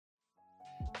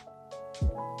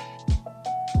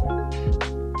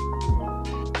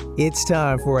It's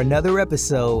time for another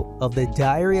episode of the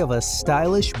Diary of a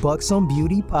Stylish Buxom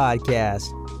Beauty podcast,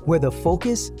 where the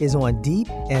focus is on deep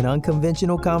and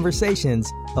unconventional conversations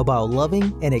about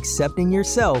loving and accepting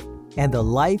yourself and the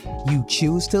life you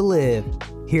choose to live.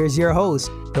 Here's your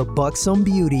host, the Buxom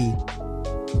Beauty.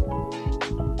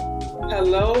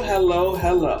 Hello,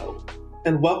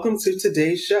 and welcome to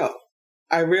today's show.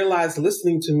 I realize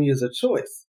listening to me is a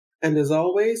choice. And as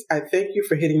always, I thank you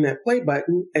for hitting that play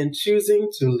button and choosing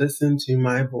to listen to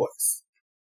my voice.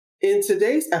 In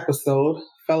today's episode,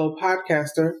 fellow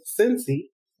podcaster Cincy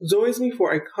joins me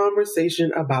for a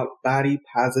conversation about body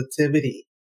positivity.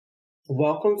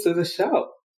 Welcome to the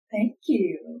show. Thank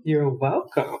you. You're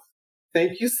welcome.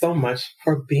 Thank you so much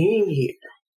for being here.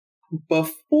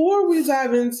 Before we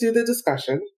dive into the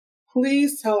discussion,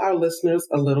 please tell our listeners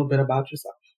a little bit about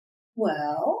yourself.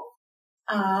 Well,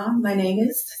 my name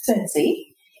is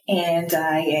Cincy, and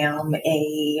I am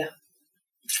a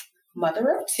mother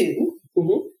of two,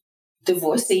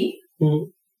 divorcee,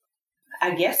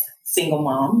 I guess single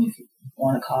mom, if you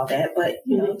want to call that, but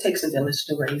it takes a village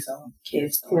to raise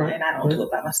kids, and I don't do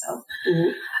it by myself.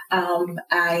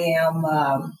 I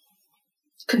am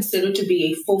considered to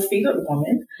be a full-figured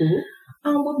woman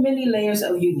with many layers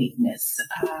of uniqueness.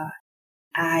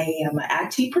 I am an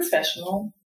IT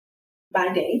professional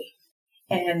by day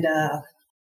and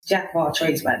jack of all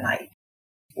trades by night.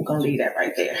 We're going to leave that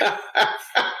right there.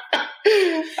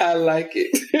 I like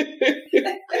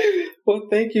it. Well,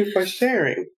 thank you for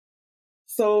sharing.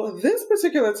 So this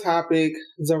particular topic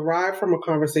derived from a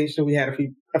conversation we had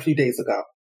a few days ago.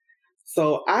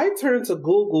 So I turned to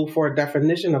Google for a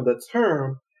definition of the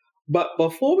term, but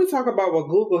before we talk about what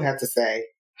Google had to say,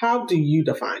 how do you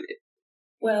define it?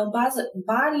 Well,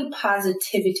 body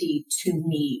positivity to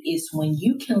me is when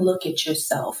you can look at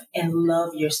yourself and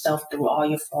love yourself through all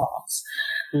your flaws,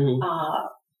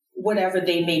 whatever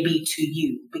they may be to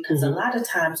you. Because a lot of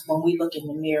times when we look in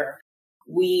the mirror,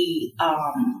 we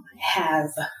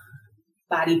have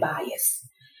body bias.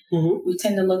 We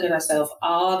tend to look at ourselves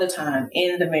all the time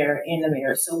in the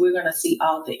mirror. So we're going to see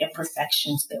all the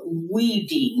imperfections that we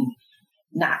deem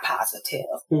not positive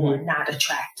or not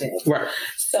attractive. Right.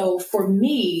 So for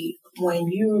me, when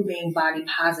you're being body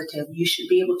positive, you should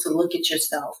be able to look at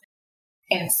yourself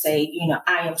and say,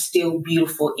 I am still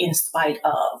beautiful in spite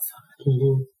of.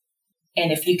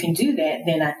 And if you can do that,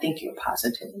 then I think you're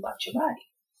positive about your body.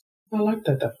 I like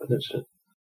that definition.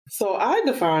 So I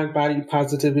define body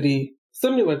positivity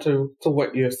similar to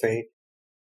what you're saying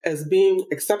as being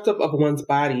acceptive of one's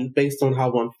body based on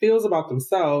how one feels about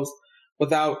themselves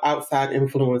without outside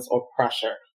influence or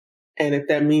pressure. And if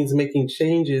that means making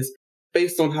changes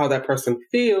based on how that person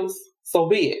feels, so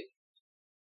be it.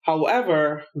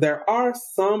 However, there are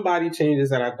some body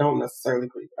changes that I don't necessarily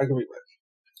agree with.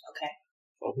 Okay.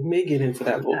 So we may get into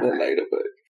that a little bit later, but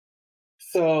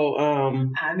so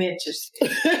I'm interested.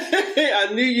 I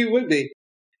knew you would be.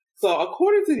 So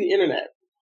according to the internet,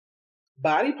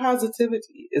 body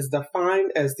positivity is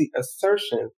defined as the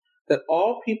assertion that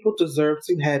all people deserve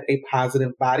to have a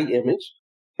positive body image,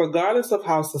 regardless of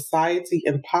how society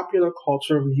and popular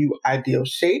culture view ideal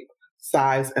shape,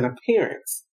 size, and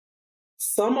appearance.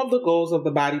 Some of the goals of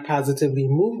the body positivity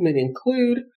movement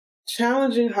include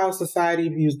challenging how society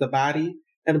views the body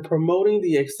and promoting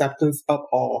the acceptance of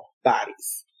all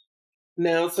bodies.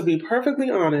 Now, to be perfectly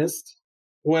honest,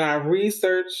 when I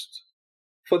researched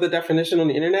for the definition on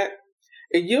the internet,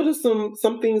 it yielded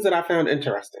some things that I found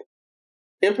interesting.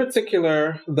 In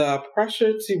particular, the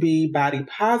pressure to be body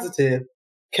positive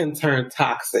can turn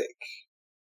toxic.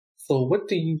 So what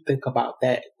do you think about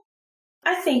that?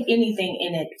 I think anything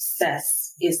in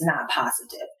excess is not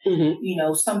positive.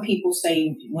 Some people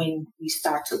say when we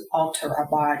start to alter our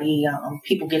body,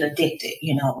 people get addicted.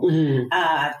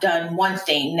 I've done one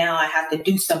thing, now I have to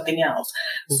do something else.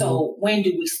 So when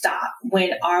do we stop?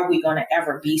 When are we going to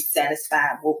ever be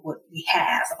satisfied with what we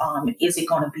have? Is it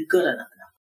going to be good enough?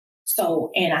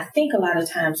 So, and I think a lot of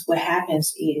times what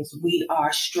happens is we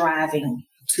are striving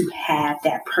to have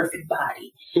that perfect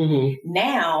body.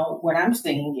 Now, what I'm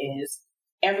saying is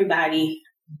everybody's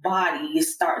body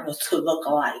is starting to look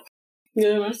alike.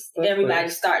 Yeah, that's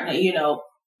everybody's starting to,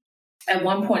 at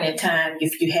one point in time,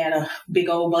 if you had a big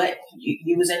old butt,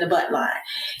 you was in the butt line.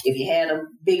 If you had a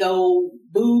big old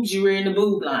boobs, you were in the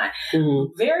boob line.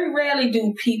 Very rarely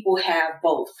do people have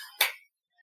both.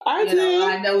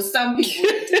 I know some people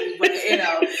do, but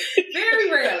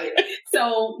very rarely.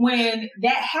 So when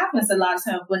that happens a lot of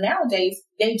times, but nowadays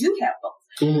they do have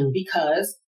both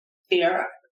because they're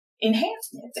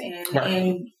enhancements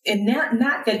and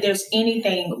not that there's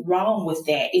anything wrong with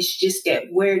that. It's just that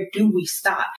where do we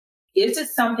stop? Is it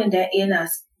something that in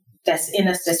us that's in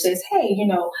us that says, hey,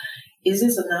 is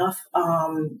this enough?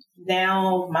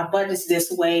 Now my butt is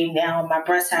this way. Now my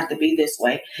breasts have to be this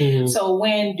way. Mm-hmm. So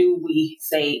when do we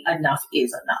say enough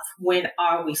is enough? When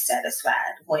are we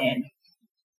satisfied? When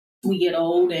we get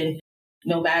old and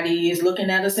nobody is looking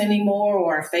at us anymore,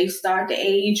 or our face start to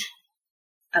age?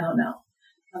 I don't know.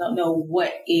 I don't know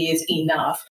what is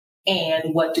enough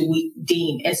and what do we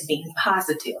deem as being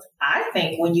positive. I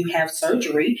think when you have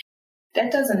surgery,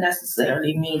 that doesn't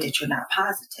necessarily mean that you're not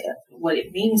positive. What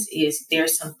it means is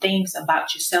there's some things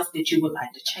about yourself that you would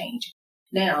like to change.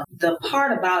 Now, the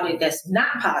part about it that's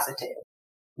not positive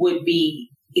would be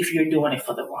if you're doing it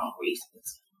for the wrong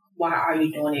reasons. Why are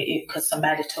you doing it? Because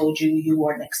somebody told you you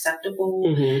weren't acceptable.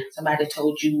 Mm-hmm. Somebody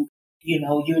told you,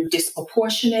 you're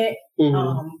disproportionate,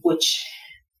 which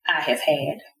I have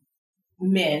had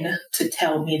men to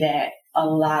tell me that a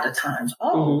lot of times.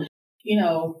 Oh,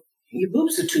 your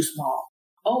boobs are too small.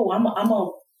 Oh, I'm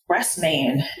a breast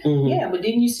man. Mm-hmm. Yeah, but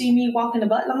didn't you see me walking the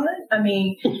butt line? I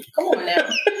mean, come on now.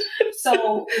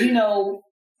 So,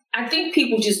 I think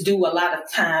people just do a lot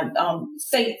of time,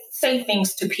 say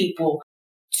things to people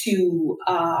to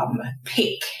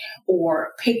pick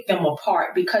them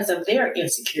apart because of their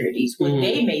insecurities, what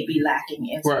they may be lacking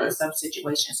in some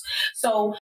situations.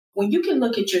 So when you can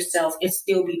look at yourself and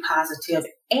still be positive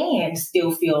and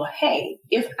still feel, hey,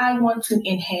 if I want to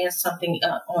enhance something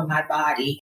on my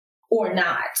body or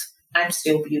not, I'm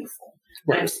still beautiful.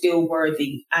 Right. I'm still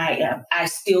worthy. I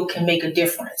still can make a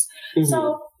difference. Mm-hmm.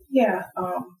 So, yeah,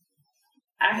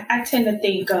 I tend to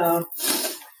think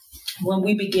when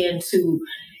we begin to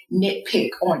nitpick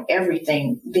on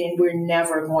everything, then we're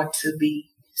never going to be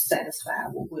satisfied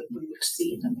with what we would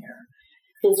see in the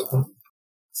mirror.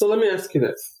 So let me ask you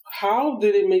this. How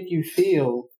did it make you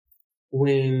feel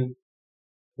when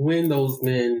those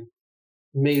men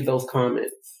made those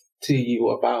comments to you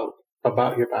about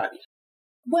your body?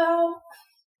 Well,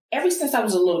 ever since I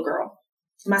was a little girl,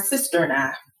 my sister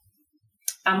and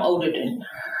I'm older than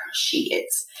she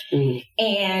is. Mm-hmm.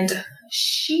 And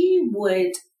she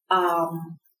would,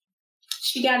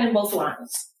 she got in both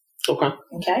lines.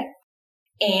 Okay.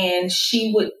 And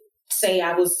she would say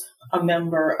I was a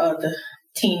member of the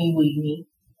Teeny Weeny.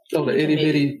 Oh, the itty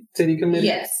bitty titty committee?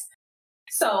 Yes.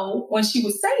 So when she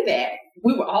would say that,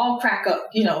 we would all crack up,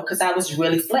 because I was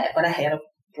really flat, but I had a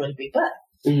really big butt.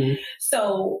 Mm-hmm.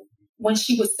 So when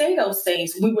she would say those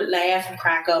things, we would laugh and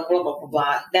crack up, blah, blah, blah,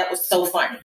 blah. That was so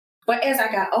funny. But as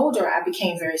I got older, I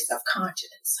became very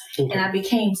self-conscious. Mm-hmm. And I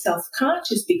became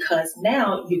self-conscious because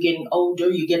now you're getting older,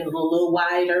 you're getting a little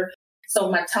wider. So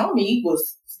my tummy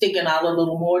was sticking out a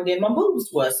little more than my boobs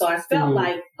was. So I felt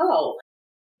like, oh,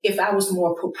 if I was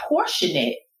more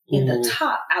proportionate in the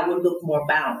top, I would look more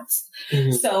balanced.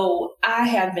 Mm-hmm. So I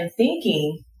have been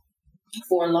thinking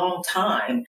for a long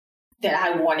time that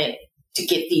I wanted to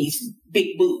get these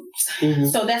big boobs. Mm-hmm.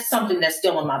 So that's something that's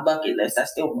still on my bucket list. I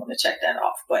still want to check that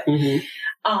off. But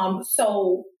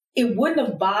so it wouldn't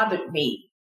have bothered me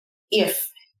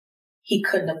if he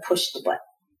couldn't have pushed the button.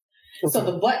 Okay. So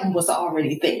the button was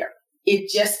already there.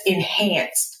 It just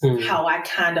enhanced how I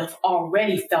kind of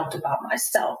already felt about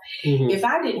myself. Mm-hmm. If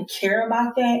I didn't care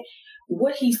about that,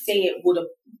 what he said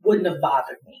wouldn't have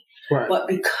bothered me. Right. But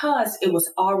because it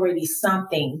was already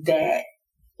something that,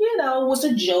 was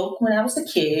a joke when I was a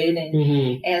kid.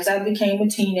 And as I became a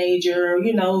teenager,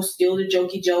 still the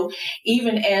jokey joke.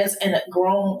 Even as a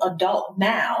grown adult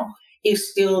now, it's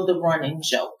still the running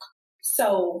joke.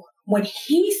 So when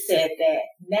he said that,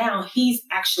 now he's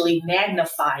actually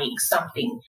magnifying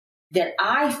something that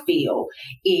I feel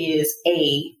is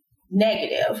a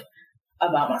negative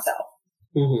about myself.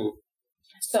 Mm-hmm.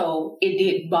 So it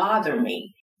did bother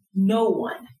me. No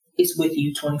one is with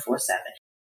you 24/7.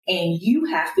 And you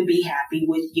have to be happy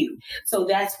with you. So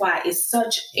that's why it's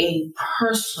such a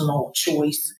personal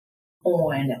choice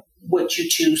on what you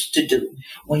choose to do.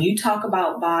 When you talk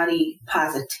about body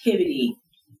positivity,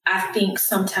 I think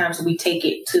sometimes we take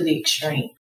it to the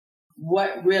extreme.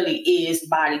 What really is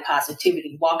body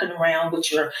positivity? Walking around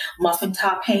with your muffin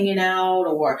top hanging out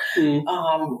or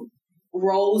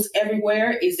rolls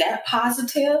everywhere, is that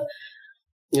positive?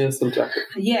 Yeah, it's subjective.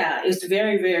 Yeah, it's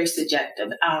very, very subjective.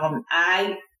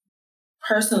 I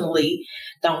personally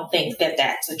don't think that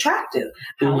that's attractive.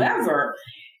 Mm-hmm. However,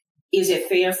 is it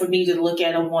fair for me to look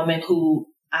at a woman who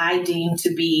I deem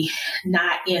to be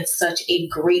not in such a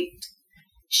great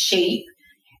shape,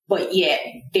 but yet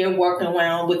they're working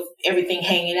around with everything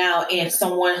hanging out, and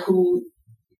someone who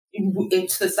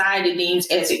society deems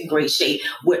as in great shape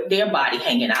with their body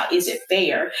hanging out? Is it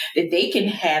fair that they can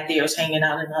have theirs hanging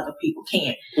out and other people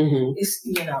can't? Mm-hmm. It's,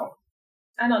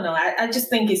 I don't know. I just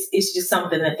think it's just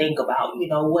something to think about,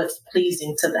 what's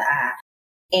pleasing to the eye.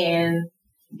 And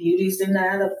beauty's in the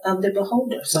eye of the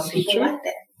beholder. Some people like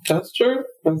that. That's true.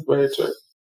 That's very true.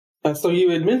 So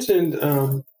you had mentioned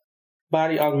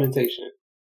body augmentation.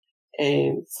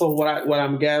 And so what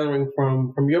I'm gathering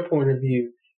from your point of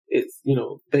view, it's,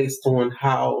 based on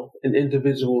how an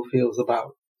individual feels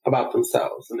about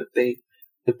themselves. And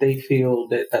if they feel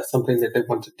that that's something that they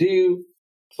want to do,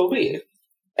 so be it.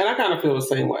 And I kind of feel the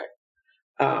same way.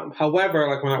 However,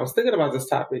 like when I was thinking about this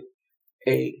topic,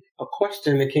 a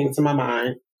question that came to my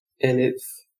mind, and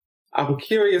I'm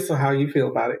curious on how you feel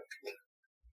about it,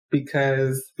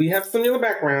 because we have similar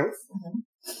backgrounds,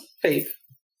 Faith.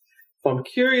 So I'm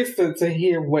curious to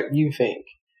hear what you think.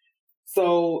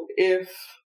 So if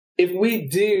we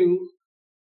do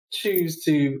choose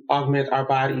to augment our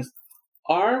bodies,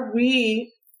 are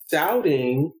we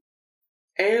doubting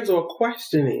and or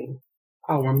questioning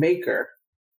our maker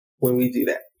when we do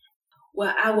that?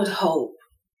 Well, I would hope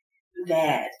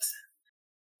that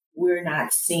we're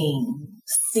not seen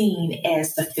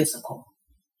as the physical.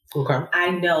 Okay.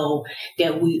 I know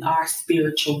that we are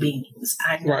spiritual beings.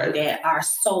 I know that our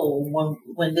soul,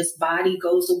 when this body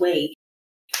goes away,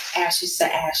 ashes to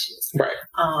ashes,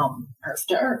 earth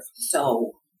to earth.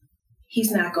 So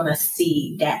he's not going to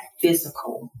see that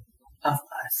physical of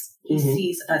us. He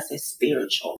sees us as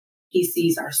spiritual. He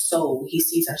sees our soul. He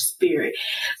sees our spirit.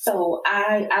 So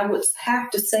I would have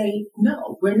to say,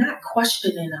 no, we're not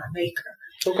questioning our maker.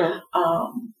 Okay.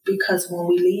 Because when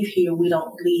we leave here, we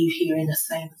don't leave here in the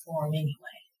same form anyway.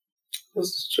 This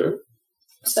is true.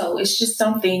 So it's just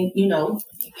something,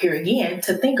 here again,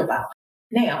 to think about.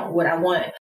 Now, what I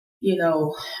want,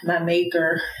 my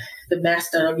maker, the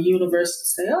master of the universe, to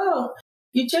say, oh,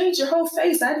 you changed your whole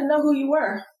face. I didn't know who you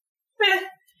were.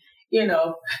 He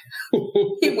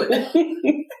would.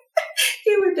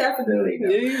 He would definitely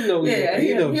know. Yeah,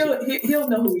 he'll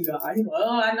know who you are.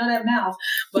 I know that mouth.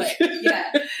 But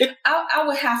yeah, I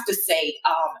would have to say,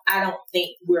 I don't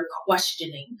think we're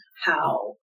questioning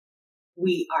how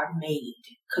we are made,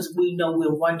 because we know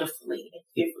we're wonderfully and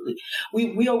fearfully.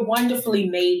 We are wonderfully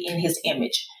made in his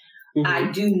image.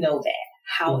 I do know that.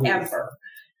 However,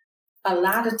 a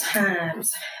lot of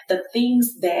times the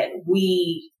things that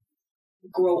we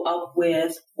grow up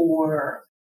with, or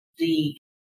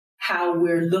how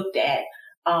we're looked at.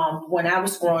 When I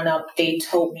was growing up, they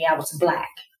told me I was black.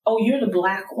 Oh, you're the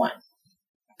black one.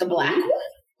 The black one?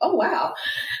 Oh, wow.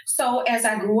 So as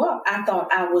I grew up, I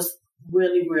thought I was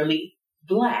really, really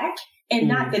black. And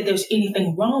not that there's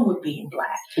anything wrong with being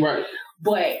black. Right.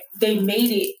 But they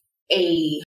made it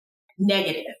a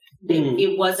negative.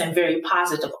 It wasn't very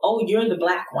positive. Oh, you're the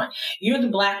black one. You're the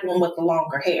black one with the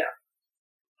longer hair.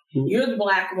 You're the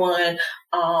black one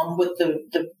with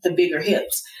the bigger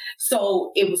hips.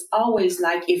 So it was always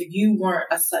like, if you weren't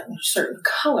a certain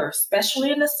color,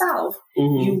 especially in the South,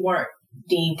 you weren't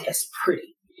deemed as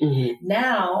pretty.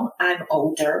 Now I'm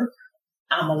older.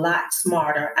 I'm a lot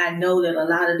smarter. I know that a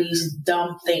lot of these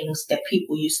dumb things that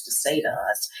people used to say to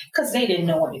us, because they didn't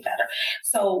know any better.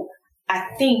 So I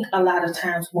think a lot of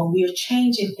times when we're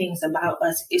changing things about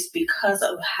us, it's because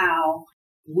of how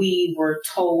we were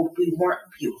told we weren't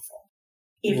beautiful.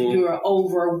 If you're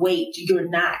overweight, you're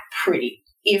not pretty.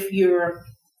 If you're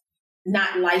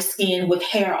not light-skinned with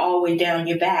hair all the way down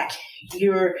your back,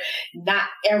 you're not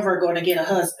ever going to get a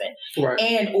husband. Right.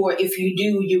 And or if you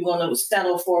do, you're going to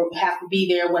settle for, have to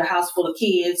be there with a house full of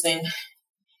kids and,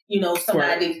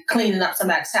 somebody cleaning up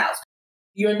somebody's house.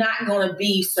 You're not going to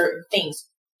be certain things.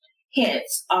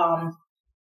 Hence,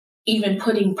 even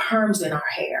putting perms in our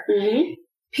hair.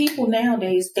 People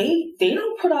nowadays, they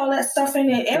don't put all that stuff in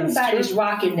there. Everybody's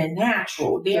rocking the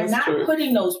natural. They're not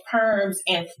putting those perms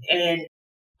and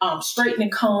straightening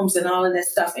combs and all of that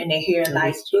stuff in their hair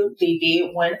like they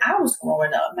did when I was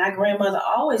growing up. My grandmother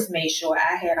always made sure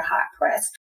I had a hot press,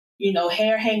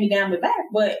 hair hanging down the back.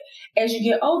 But as you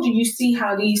get older, you see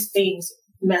how these things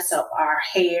mess up our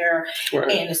hair,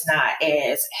 and it's not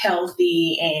as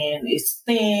healthy, and it's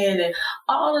thin, and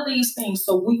all of these things.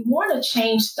 So we want to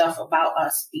change stuff about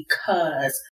us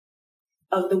because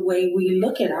of the way we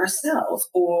look at ourselves,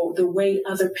 or the way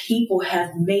other people have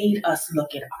made us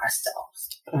look at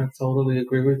ourselves. I totally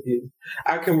agree with you.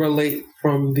 I can relate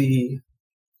from the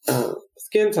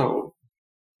skin tone,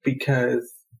 because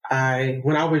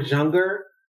when I was younger,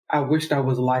 I wished I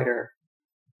was lighter.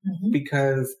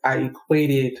 Because I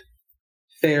equated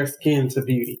fair skin to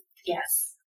beauty.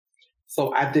 Yes.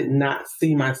 So I did not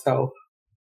see myself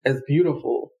as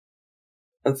beautiful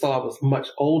until I was much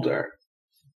older.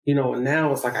 And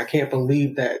now it's like, I can't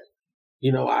believe that,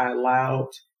 I allowed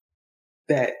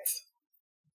that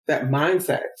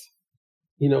mindset,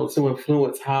 to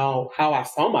influence how I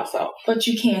saw myself. But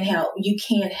you can't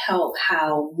help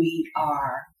how we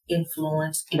are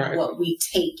influenced and what we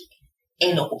take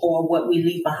in or what we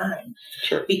leave behind.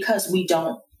 Sure. Because we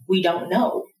don't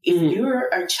know. If you're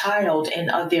a child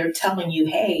and they're telling you,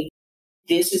 hey,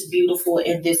 this is beautiful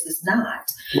and this is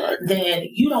not, then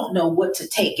you don't know what to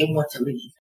take and what to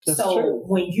leave. That's so true.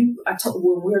 when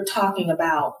we're talking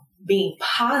about being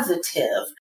positive,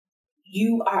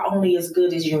 you are only as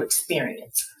good as your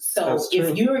experience. So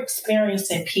if you're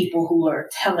experiencing people who are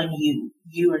telling you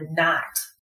you're not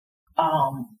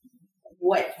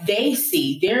what they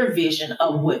see, their vision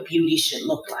of what beauty should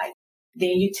look like,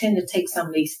 then you tend to take some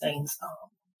of these things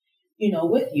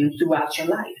with you throughout your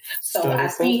life. So I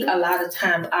think a lot of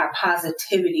times our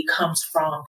positivity comes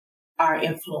from our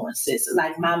influences.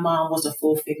 Like my mom was a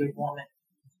full-figured woman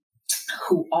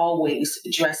who always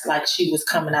dressed like she was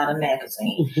coming out of a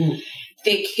magazine.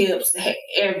 Thick hips,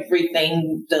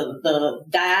 everything, the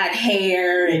dyed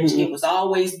hair, and it was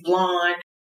always blonde.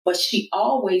 But she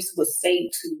always would say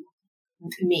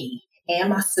to me and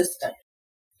my sister,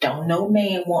 don't no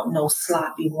man want no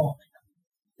sloppy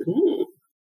woman.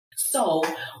 So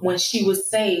when she would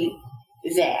say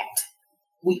that,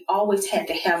 we always had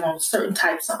to have on certain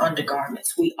types of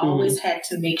undergarments. We always had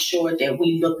to make sure that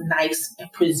we look nice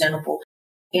and presentable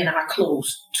in our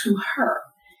clothes to her.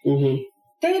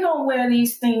 They don't wear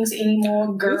these things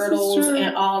anymore, girdles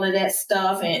and all of that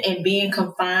stuff, and being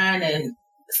confined and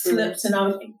slips and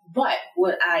everything. But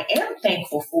what I am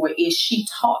thankful for is she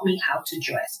taught me how to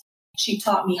dress. She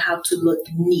taught me how to look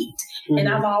neat. And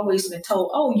I've always been told,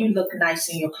 oh, you look nice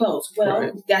in your clothes.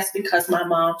 Well, that's because my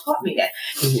mom taught me that.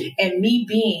 And me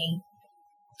being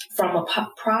from a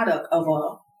product of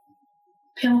a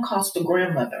Pentecostal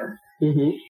grandmother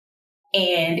and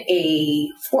a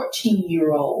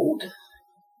 14-year-old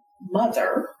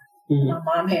mother, my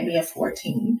mom had me at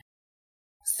 14.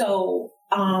 So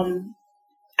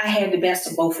I had the best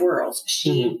of both worlds.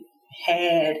 She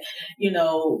had,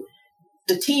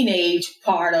 the teenage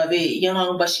part of it,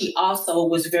 but she also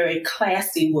was very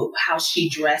classy with how she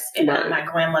dressed and how my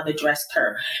grandmother dressed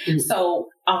her. So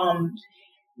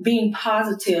being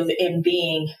positive and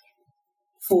being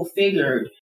full-figured,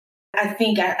 I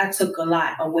think I took a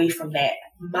lot away from that.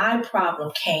 My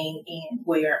problem came in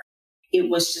where it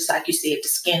was just like you said, the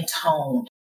skin tone,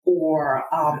 or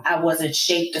I wasn't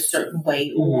shaped a certain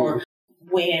way, or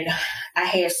when I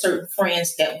had certain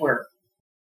friends that were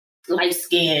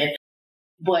light-skinned,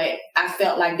 but I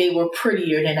felt like they were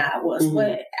prettier than I was.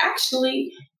 But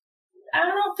actually, I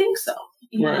don't think so.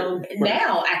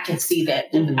 Now I can see that.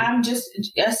 I'm just,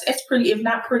 it's pretty, if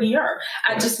not prettier.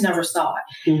 I just never saw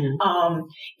it.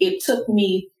 It took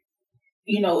me,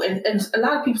 and a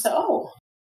lot of people say, oh,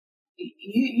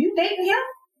 you dating him?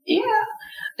 Yeah.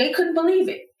 They couldn't believe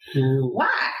it.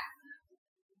 Why?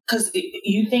 Because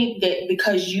you think that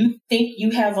because you think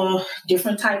you have a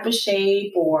different type of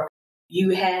shape, or you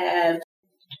have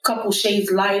couple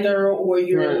shades lighter, or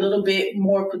you're a little bit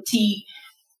more petite,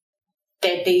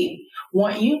 that they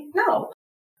want you? No.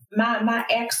 My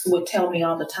ex would tell me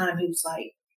all the time, he was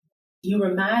like, you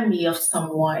remind me of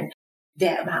someone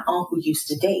that my uncle used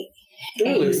to date.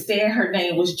 Really? And he said her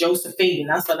name was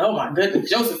Josephine. I said, oh my goodness,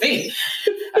 Josephine.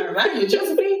 I remind you of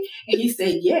Josephine? And he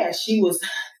said, yeah, she was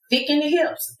thick in the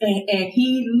hips. And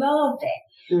he loved that.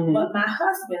 But my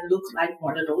husband looked like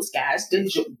one of those guys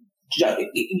that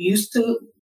used to,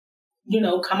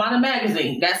 come out of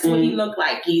magazine. That's what he looked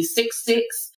like. He's 6'6".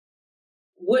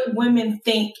 What women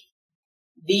think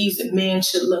these men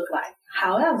should look like.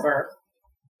 However,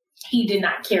 he did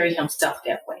not carry himself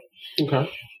that way. Okay.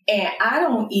 And I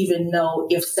don't even know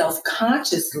if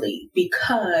self-consciously,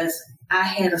 because I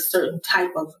had a certain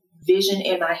type of vision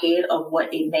in my head of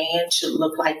what a man should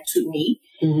look like to me,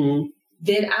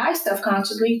 did I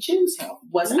self-consciously choose him?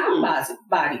 Was I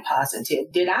body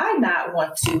positive? Did I not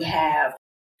want to have,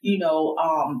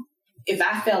 if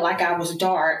I felt like I was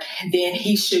dark, then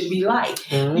he should be light.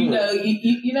 You know what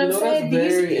I'm saying?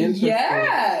 That's very interesting.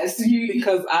 Yes.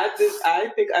 Because I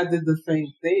think I did the same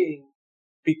thing,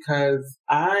 because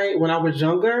when I was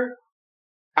younger,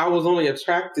 I was only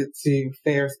attracted to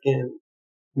fair-skinned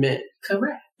men.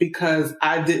 Correct. Because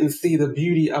I didn't see the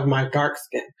beauty of my dark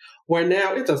skin. Where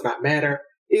now it does not matter.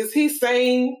 Is he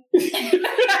sane?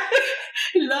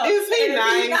 Look, is he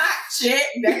nice? Not shit.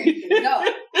 No,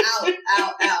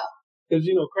 out. Because,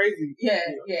 crazy. Yeah,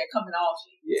 coming off.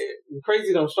 Yeah,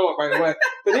 crazy don't show up right away.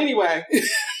 But anyway.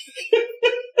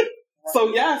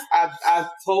 So, yes, I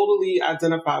totally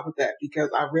identify with that, because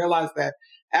I realized that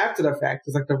after the fact,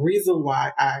 it's like the reason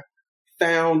why I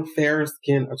found fair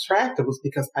skin attractive was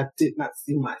because I did not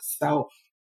see myself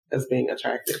as being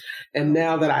attractive. And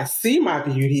now that I see my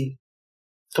beauty,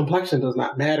 complexion does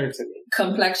not matter to me.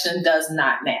 Complexion does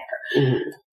not matter. Mm-hmm.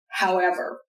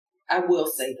 However, I will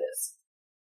say this.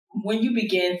 When you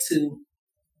begin to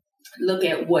look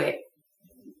at what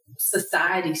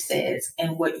society says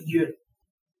and what you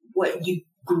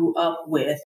grew up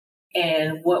with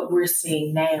and what we're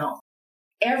seeing now,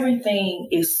 everything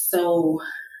is so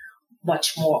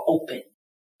much more open.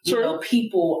 True. You know,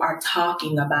 people are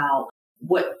talking about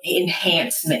what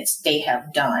enhancements they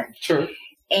have done. True.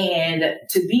 And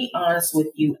to be honest with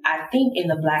you, I think in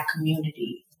the Black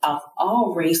community of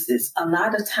all races, a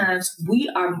lot of times we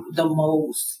are the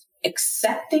most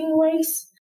accepting race.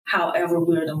 However,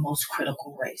 we're the most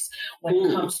critical race when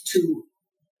it comes to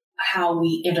how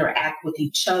we interact with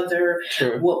each other,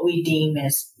 True. What we deem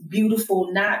as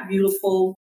beautiful, not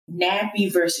beautiful,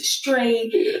 nappy versus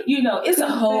straight. You know, it's a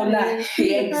whole lot.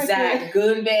 Exact.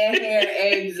 Good, bad hair.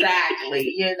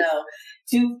 Exactly. You know,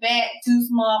 too fat, too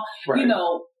small. Right. You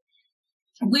know,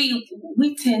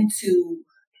 we tend to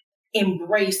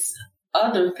embrace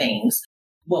other things,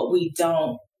 but we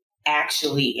don't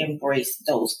actually embrace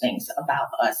those things about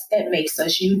us that makes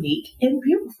us unique and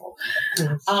beautiful.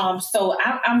 Yes. So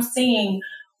I'm saying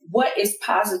what is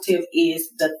positive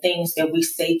is the things that we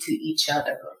say to each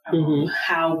other,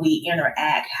 how we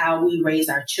interact, how we raise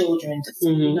our children to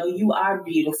say, you know, you are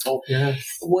beautiful.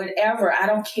 Yes. Whatever, I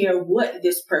don't care what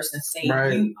this person says,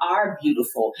 right. You are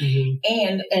beautiful.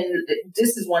 And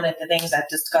this is one of the things I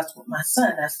discussed with my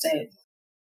son. I said,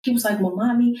 he was like, well,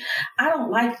 Mommy, I don't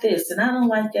like this and I don't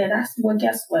like that. I said, well,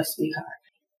 guess what, sweetheart?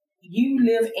 You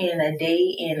live in a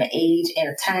day and an age and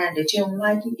a time that you don't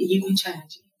like it, you can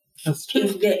change it. That's true.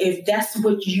 If that's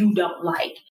what you don't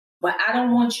like. But I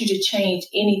don't want you to change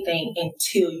anything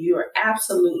until you're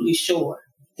absolutely sure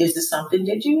this is something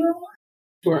that you don't want.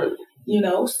 Right. You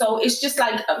know, so it's just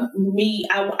like me.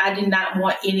 I did not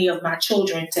want any of my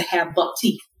children to have buck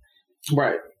teeth.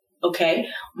 Right. Okay,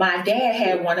 my dad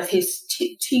had one of his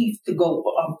teeth to go,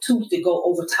 tooth to go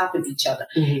over top of each other,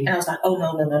 and I was like, "Oh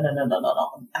no!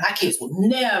 My kids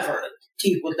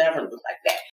teeth would never look like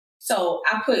that." So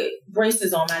I put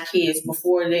braces on my kids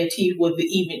before their teeth would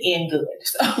even end good.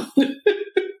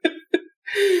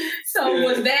 So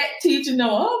was that teacher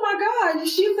know? Oh my God,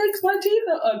 she thinks my teeth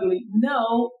are ugly.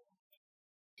 No,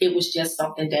 it was just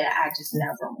something that I just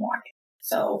never wanted.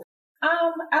 So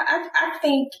I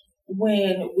think.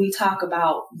 When we talk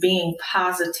about being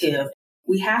positive,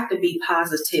 we have to be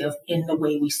positive in the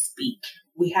way we speak.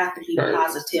 We have to be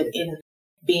positive in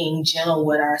being gentle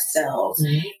with ourselves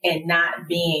and not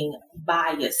being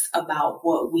biased about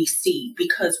what we see.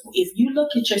 Because if you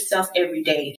look at yourself every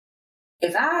day,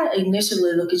 if I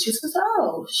initially look at you and say,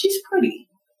 oh, she's pretty.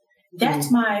 That's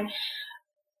my,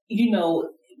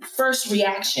 first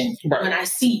reaction when I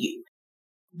see you.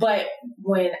 But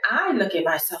when I look at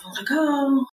myself, I'm like,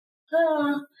 oh, I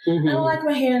don't like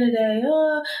my hair today.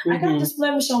 I got this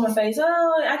blemish on my face.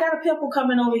 I got a pimple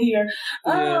coming over here.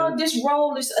 This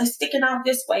roll is sticking out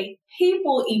this way.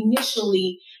 People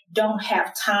initially don't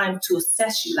have time to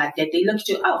assess you like that. They look at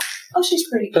you, oh, she's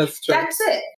pretty. That's true. That's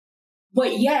it.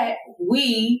 But yet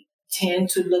we tend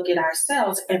to look at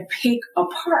ourselves and pick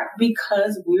apart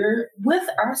because we're with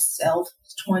ourselves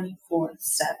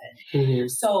 24/7.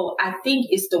 So I think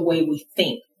it's the way we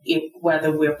think.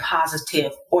 Whether we're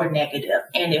positive or negative.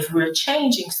 And if we're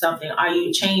changing something, are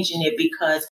you changing it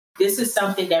because this is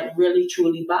something that really,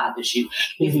 truly bothers you?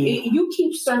 If you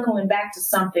keep circling back to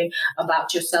something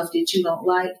about yourself that you don't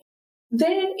like,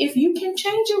 then if you can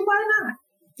change it, why not?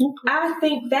 I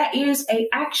think that is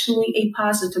actually a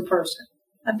positive person.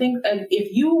 I think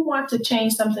if you want to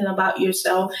change something about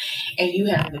yourself and you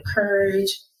have the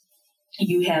courage,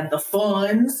 you have the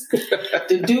funds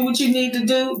to do what you need to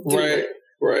do, do it.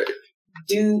 Right.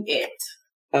 Do it.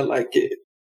 I like it.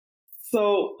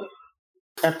 So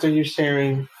after you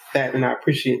sharing that, and I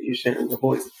appreciate you sharing your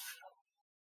voice,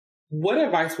 what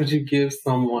advice would you give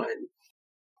someone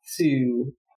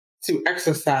to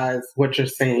exercise what you're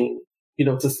saying,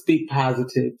 to speak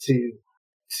positive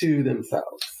to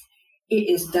themselves? It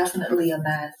is definitely a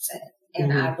mindset.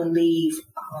 And I believe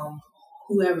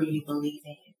whoever you believe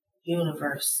in,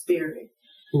 universe, spirit,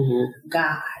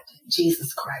 God,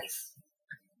 Jesus Christ,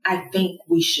 I think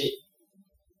we should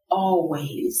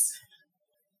always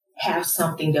have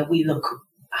something that we look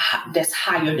that's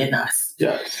higher than us.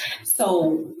 Yes.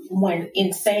 So when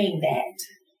in saying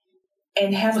that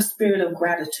and have a spirit of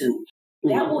gratitude,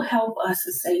 that will help us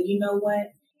to say, you know what?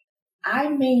 I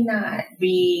may not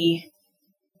be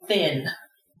thin,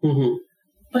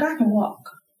 but I can walk.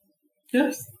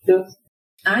 Yes.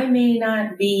 I may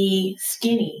not be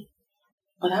skinny,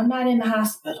 but I'm not in the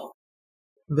hospital.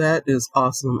 That is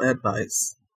awesome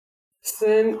advice.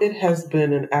 Sin, it has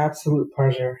been an absolute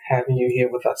pleasure having you here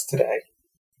with us today.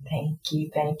 Thank you.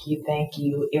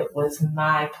 It was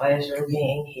my pleasure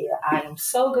being here. I am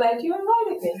so glad you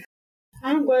invited me.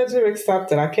 I'm glad you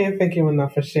accepted. I can't thank you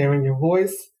enough for sharing your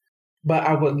voice, but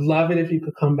I would love it if you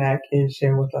could come back and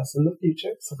share with us in the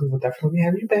future. So we will definitely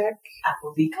have you back. I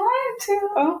will be glad to.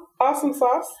 Oh, awesome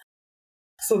sauce.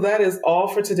 So that is all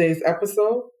for today's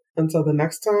episode. Until the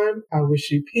next time, I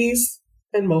wish you peace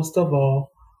and most of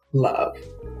all, love.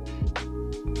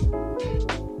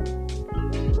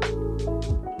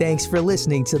 Thanks for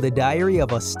listening to the Diary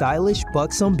of a Stylish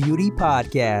Buxom Beauty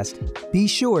podcast. Be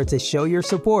sure to show your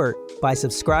support by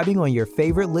subscribing on your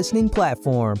favorite listening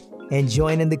platform and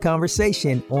join in the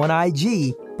conversation on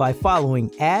IG by following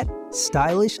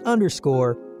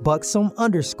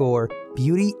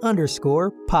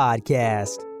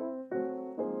 @stylish_buxom_beauty_podcast.